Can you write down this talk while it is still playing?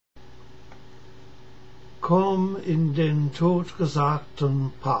Komm in den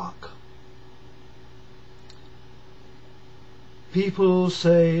Totgesagten Park. People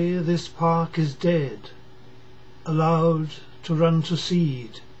say this park is dead, allowed to run to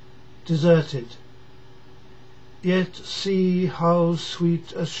seed, deserted. Yet see how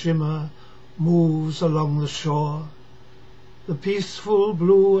sweet a shimmer moves along the shore. The peaceful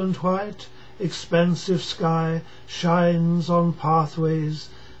blue and white, expansive sky shines on pathways,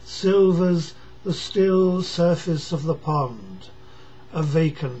 silvers the still surface of the pond, a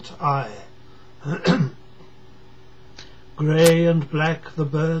vacant eye. Grey and black the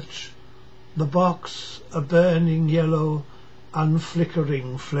birch, the box a burning yellow,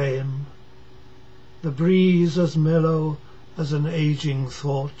 unflickering flame. The breeze as mellow as an aging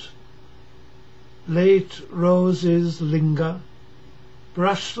thought. Late roses linger,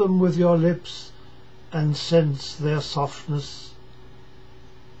 brush them with your lips and sense their softness.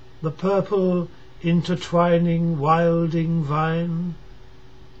 The purple intertwining wilding vine,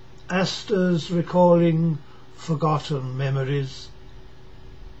 asters recalling forgotten memories.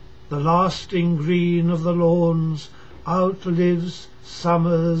 The lasting green of the lawns outlives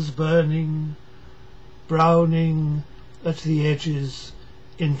summer's burning, browning at the edges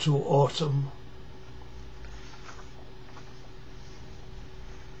into autumn.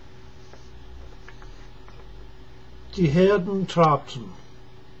 Die Herden Trabten.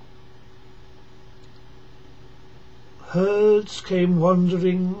 Herds came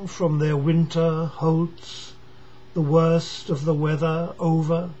wandering from their winter holts, the worst of the weather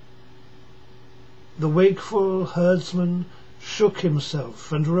over. The wakeful herdsman shook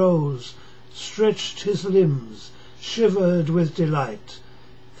himself and rose, stretched his limbs, shivered with delight,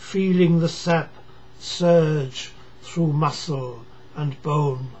 feeling the sap surge through muscle and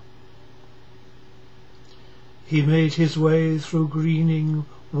bone. He made his way through greening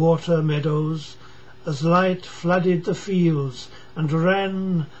water meadows, as light flooded the fields and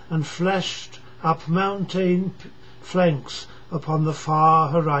ran and flashed up mountain flanks upon the far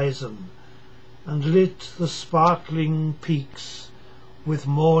horizon, and lit the sparkling peaks with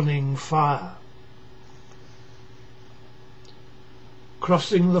morning fire.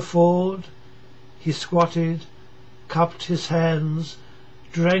 Crossing the ford, he squatted, cupped his hands,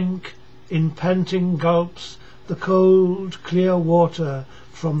 drank in panting gulps the cold, clear water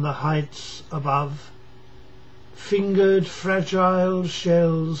from the heights above, fingered fragile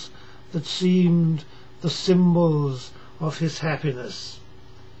shells that seemed the symbols of his happiness,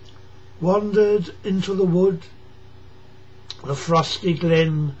 wandered into the wood, the frosty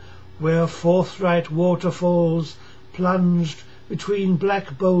glen where forthright waterfalls plunged between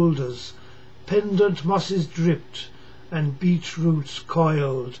black boulders, pendant mosses dripped, and beech roots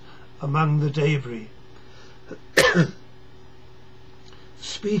coiled among the debris.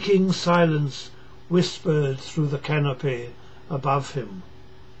 Speaking silence whispered through the canopy above him.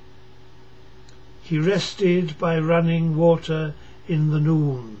 He rested by running water in the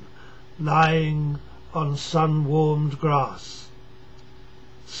noon, lying on sun-warmed grass.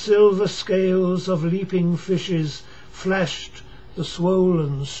 Silver scales of leaping fishes flashed the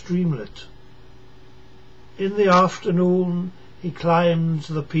swollen streamlet. In the afternoon he climbed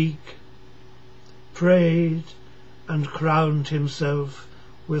the peak, prayed and crowned himself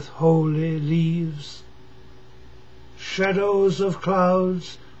with holy leaves. Shadows of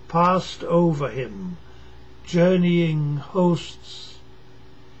clouds passed over him, journeying hosts.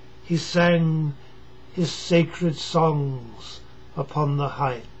 He sang his sacred songs upon the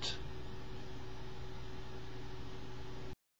height.